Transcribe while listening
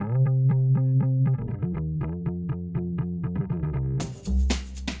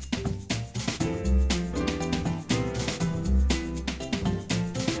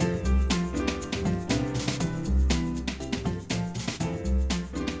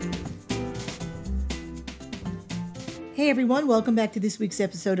Hey everyone, welcome back to this week's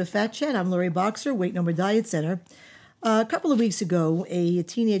episode of Fat Chat. I'm Lori Boxer, Weight Number Diet Center. A couple of weeks ago, a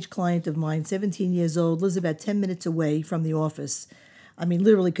teenage client of mine, 17 years old, lives about 10 minutes away from the office. I mean,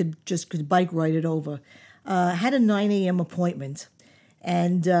 literally could bike ride it over. Had a 9 a.m. appointment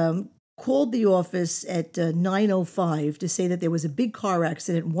and called the office at 9:05 to say that there was a big car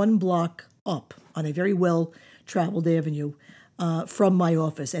accident 1 block up on a very well-traveled avenue from my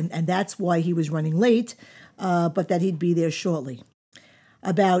office. And that's why he was running late, but that he'd be there shortly.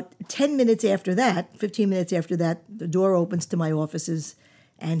 About 10 minutes after that, 15 minutes after that, the door opens to my offices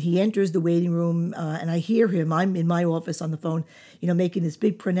and he enters the waiting room and I hear him. I'm in my office on the phone, making this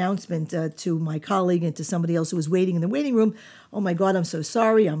big pronouncement to my colleague and to somebody else who was waiting in the waiting room. Oh my God, I'm so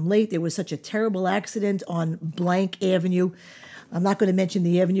sorry. I'm late. There was such a terrible accident on blank avenue. I'm not going to mention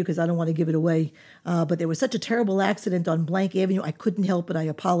the avenue because I don't want to give it away. But there was such a terrible accident on blank avenue. I couldn't help it. I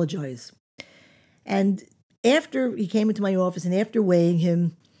apologize. And after he came into my office and after weighing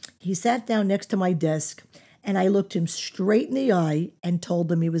him, he sat down next to my desk and I looked him straight in the eye and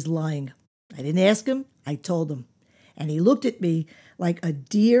told him he was lying. I didn't ask him, I told him. And he looked at me like a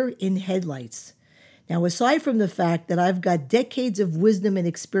deer in headlights. Now, aside from the fact that I've got decades of wisdom and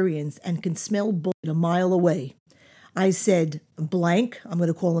experience and can smell bullshit a mile away, I said, blank, I'm going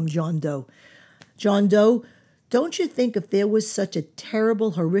to call him John Doe. John Doe, don't you think if there was such a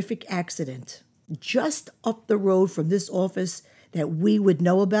terrible, horrific accident just up the road from this office that we would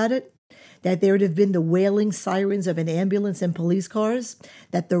know about it, that there would have been the wailing sirens of an ambulance and police cars,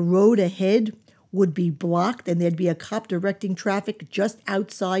 that the road ahead would be blocked and there'd be a cop directing traffic just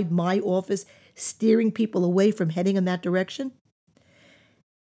outside my office, steering people away from heading in that direction?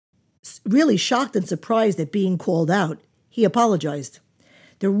 Really shocked and surprised at being called out, he apologized.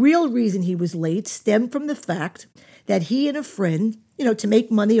 The real reason he was late stemmed from the fact that he and a friend, to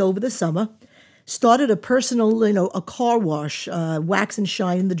make money over the summer, started a personal, a car wash, wax and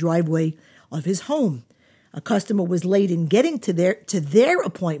shine in the driveway of his home. A customer was late in getting to their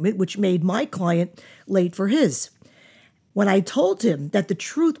appointment, which made my client late for his. When I told him that the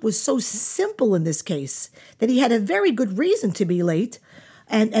truth was so simple in this case, that he had a very good reason to be late,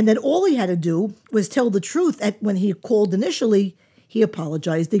 and that all he had to do was tell the truth, when he called initially, he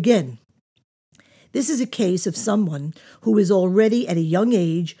apologized again. This is a case of someone who is already at a young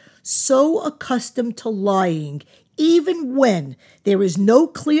age so accustomed to lying, even when there is no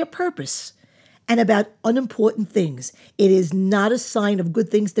clear purpose and about unimportant things. It is not a sign of good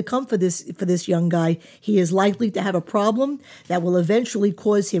things to come for this young guy. He is likely to have a problem that will eventually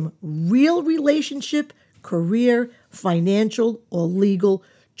cause him real relationship, career, financial, or legal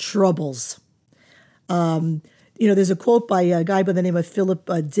troubles. There's a quote by a guy by the name of Philip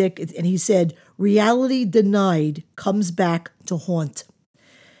Dick, and he said, "Reality denied comes back to haunt."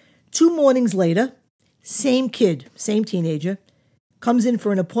 2 mornings later, same kid, same teenager, comes in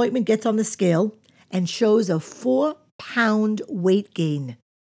for an appointment, gets on the scale, and shows a 4-pound weight gain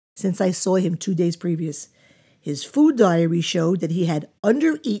since I saw him 2 days previous. His food diary showed that he had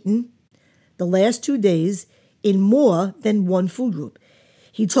undereaten the last 2 days in more than one food group.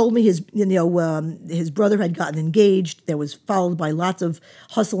 He told me his brother had gotten engaged. There was followed by lots of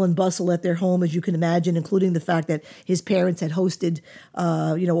hustle and bustle at their home, as you can imagine, including the fact that his parents had hosted,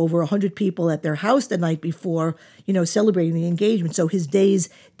 over 100 people at their house the night before, celebrating the engagement. So his days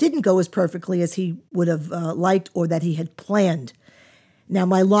didn't go as perfectly as he would have liked or that he had planned. Now,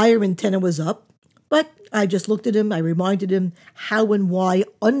 my liar antenna was up, but I just looked at him. I reminded him how and why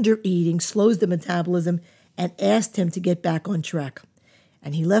undereating slows the metabolism and asked him to get back on track.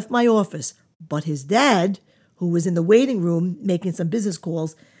 And he left my office, but his dad, who was in the waiting room making some business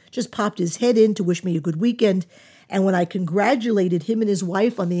calls, just popped his head in to wish me a good weekend. And when I congratulated him and his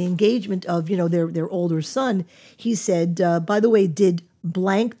wife on the engagement of, their older son, he said, by the way, did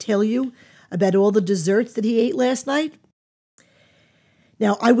blank tell you about all the desserts that he ate last night?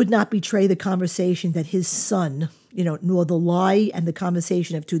 Now, I would not betray the conversation that his son, nor the lie and the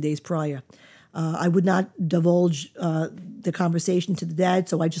conversation of 2 days prior. I would not divulge the conversation to the dad,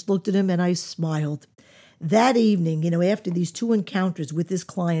 so I just looked at him and I smiled. That evening, after these 2 encounters with this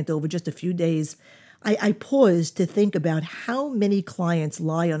client over just a few days, I paused to think about how many clients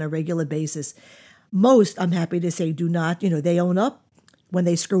lie on a regular basis. Most, I'm happy to say, do not. They own up when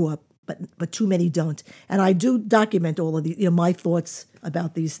they screw up, but too many don't. And I do document all of the, my thoughts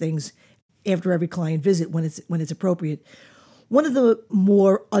about these things after every client visit when it's appropriate. One of the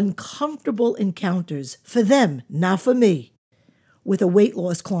more uncomfortable encounters for them, not for me, with a weight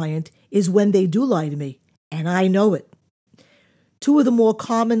loss client is when they do lie to me, and I know it. 2 of the more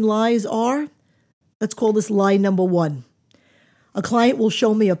common lies are, let's call this lie number 1. A client will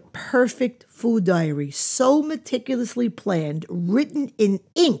show me a perfect food diary, so meticulously planned, written in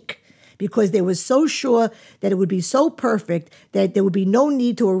ink, because they were so sure that it would be so perfect that there would be no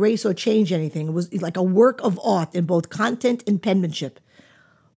need to erase or change anything. It was like a work of art in both content and penmanship.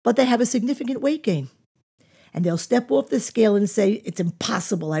 But they have a significant weight gain. And they'll step off the scale and say, it's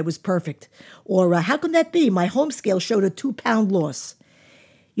impossible, I was perfect. Or how can that be? My home scale showed a 2-pound loss.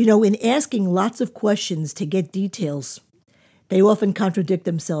 In asking lots of questions to get details, they often contradict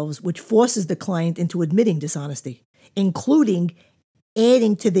themselves, which forces the client into admitting dishonesty, including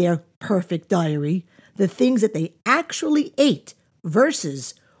adding to their perfect diary the things that they actually ate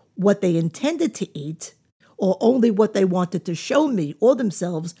versus what they intended to eat, or only what they wanted to show me or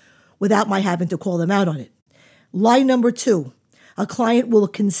themselves without my having to call them out on it. Lie number 2, a client will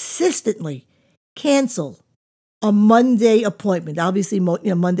consistently cancel a Monday appointment. Obviously,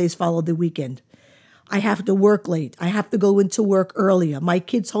 Mondays follow the weekend. I have to work late. I have to go into work earlier. My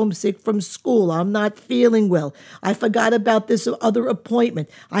kid's homesick from school. I'm not feeling well. I forgot about this other appointment.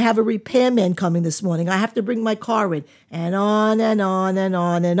 I have a repairman coming this morning. I have to bring my car in. And on and on and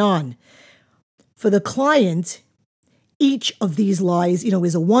on and on. For the client, each of these lies,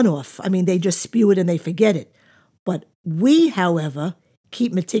 is a one-off. They just spew it and they forget it. But we, however,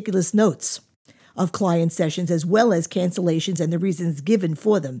 keep meticulous notes of client sessions as well as cancellations and the reasons given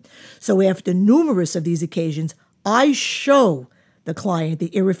for them. So after numerous of these occasions, I show the client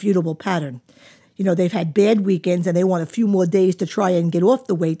the irrefutable pattern. They've had bad weekends and they want a few more days to try and get off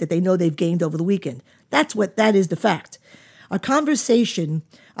the weight that they know they've gained over the weekend. That is the fact. A conversation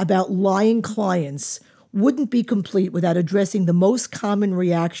about lying clients wouldn't be complete without addressing the most common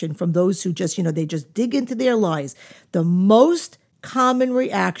reaction from those who they just dig into their lies. The most common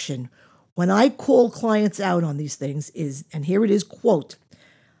reaction when I call clients out on these things is, and here it is, quote,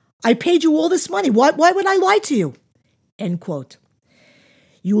 I paid you all this money. Why would I lie to you? End quote.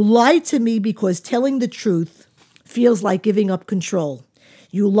 You lied to me because telling the truth feels like giving up control.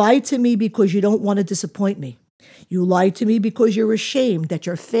 You lied to me because you don't want to disappoint me. You lied to me because you're ashamed that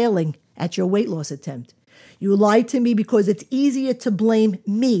you're failing at your weight loss attempt. You lied to me because it's easier to blame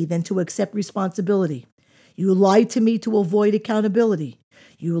me than to accept responsibility. You lied to me to avoid accountability.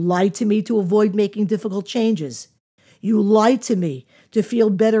 You lied to me to avoid making difficult changes. You lied to me to feel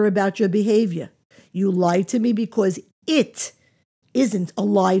better about your behavior. You lied to me because it isn't a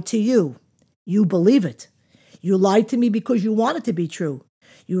lie to you. You believe it. You lied to me because you want it to be true.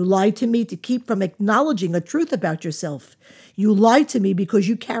 You lied to me to keep from acknowledging a truth about yourself. You lied to me because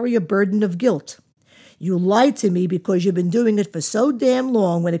you carry a burden of guilt. You lied to me because you've been doing it for so damn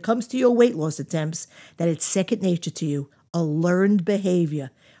long when it comes to your weight loss attempts that it's second nature to you, a learned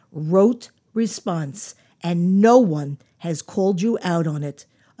behavior, rote response, and no one has called you out on it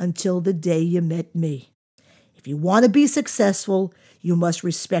until the day you met me. If you want to be successful, you must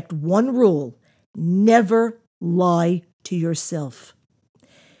respect one rule: never lie to yourself.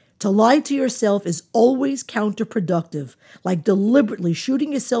 To lie to yourself is always counterproductive, like deliberately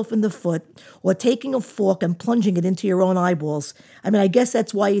shooting yourself in the foot or taking a fork and plunging it into your own eyeballs. I guess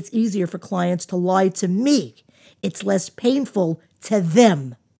that's why it's easier for clients to lie to me. It's less painful to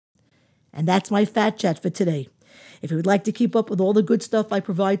them. And that's my Fat Chat for today. If you would like to keep up with all the good stuff I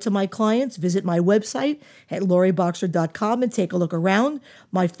provide to my clients, visit my website at laurieboxer.com and take a look around.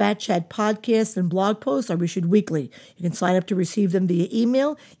 My Fat Chat podcasts and blog posts are issued weekly. You can sign up to receive them via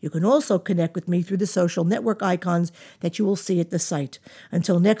email. You can also connect with me through the social network icons that you will see at the site.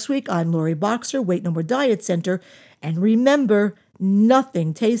 Until next week, I'm Laurie Boxer, Weight No More Diet Center. And remember,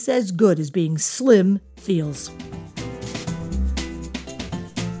 nothing tastes as good as being slim feels.